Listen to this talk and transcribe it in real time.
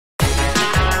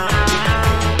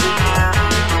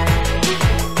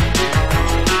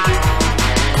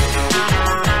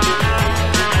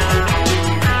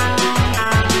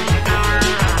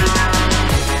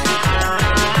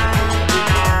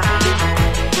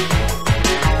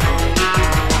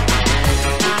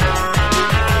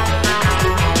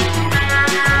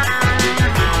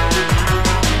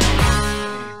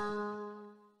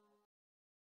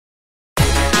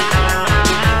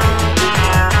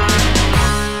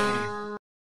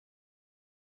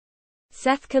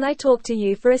Seth, can I talk to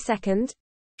you for a second?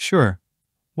 Sure.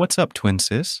 What's up, twin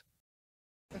sis?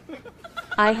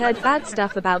 I heard bad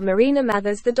stuff about Marina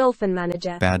Mathers, the dolphin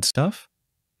manager. Bad stuff?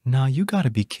 Nah, you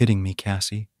gotta be kidding me,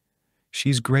 Cassie.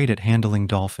 She's great at handling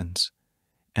dolphins.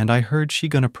 And I heard she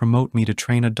gonna promote me to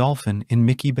train a dolphin in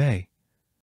Mickey Bay.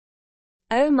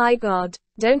 Oh my god,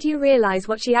 don't you realize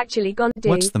what she actually gonna do?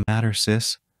 What's the matter,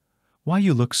 sis? Why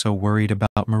you look so worried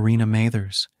about Marina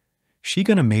Mathers? She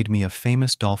gonna made me a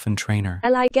famous dolphin trainer.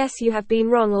 Well, I guess you have been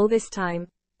wrong all this time.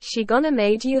 She gonna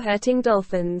made you hurting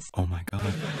dolphins. Oh my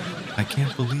god. I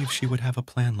can't believe she would have a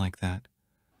plan like that.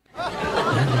 You're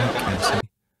right, Cassie.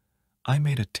 I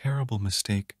made a terrible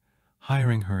mistake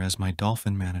hiring her as my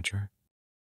dolphin manager.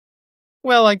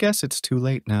 Well, I guess it's too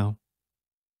late now.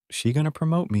 She gonna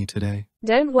promote me today.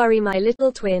 Don't worry, my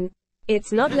little twin.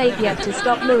 It's not late yet to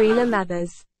stop Marina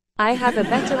Mathers. I have a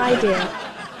better idea.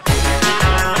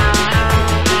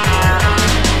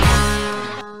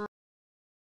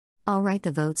 All right,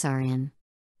 the votes are in.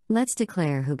 Let's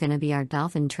declare who gonna be our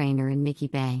dolphin trainer in Mickey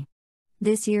Bay.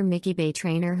 This year Mickey Bay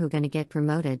trainer who gonna get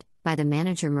promoted by the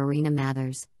manager Marina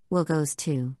Mathers will goes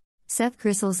to Seth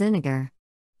Ziniger.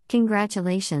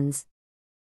 Congratulations.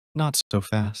 Not so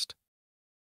fast.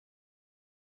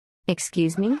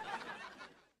 Excuse me?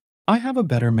 I have a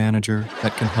better manager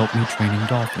that can help me training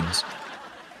dolphins.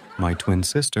 My twin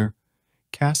sister,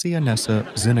 Cassie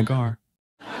Zinigar.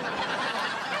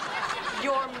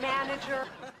 Your manager?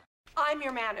 I'm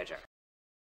your manager.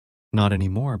 Not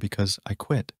anymore because I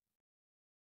quit.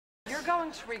 You're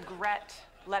going to regret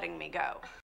letting me go.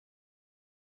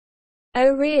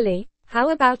 Oh really? How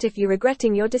about if you're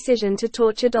regretting your decision to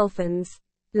torture dolphins?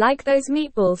 Like those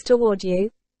meatballs toward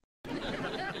you?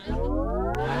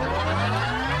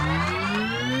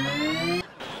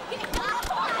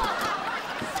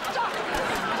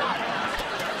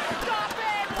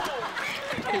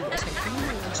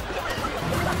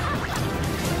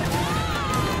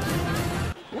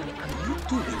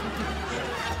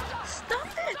 Stop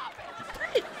it!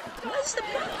 Hey, what's the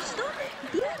problem? Stop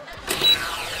it! Yeah.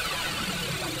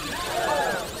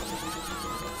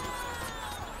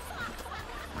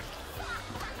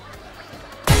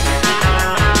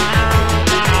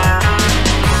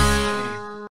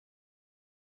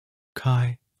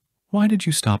 Kai, why did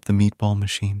you stop the meatball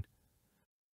machine?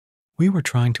 We were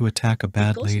trying to attack a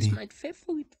bad Because lady. it's my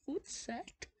favorite food,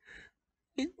 Seth.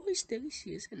 It's always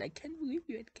delicious, and I can't believe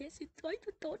you and Cassie tried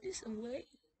to throw this away.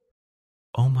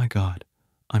 Oh my god,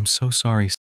 I'm so sorry.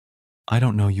 I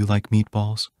don't know you like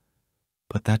meatballs,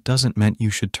 but that doesn't mean you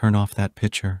should turn off that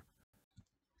picture.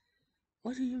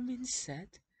 What do you mean,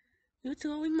 Seth? You're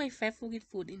throwing my favorite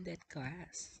food in that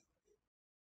glass.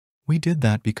 We did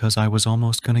that because I was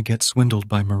almost gonna get swindled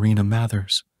by Marina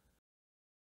Mathers.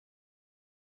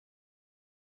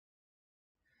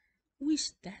 Who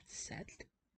is that, Seth?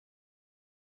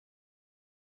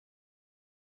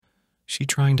 She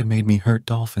trying to make me hurt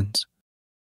dolphins.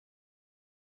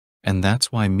 And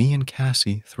that's why me and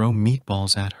Cassie throw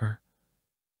meatballs at her.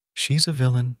 She's a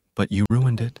villain, but you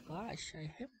ruined it. Gosh,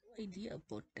 I have no idea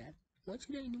about that. What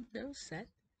should I do now, Seth?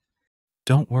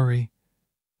 Don't worry.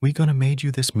 We gonna made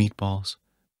you this meatballs.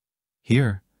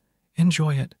 Here,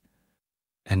 enjoy it.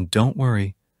 And don't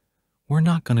worry, we're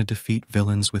not gonna defeat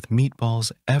villains with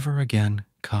meatballs ever again,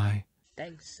 Kai.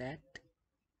 Thanks, Seth.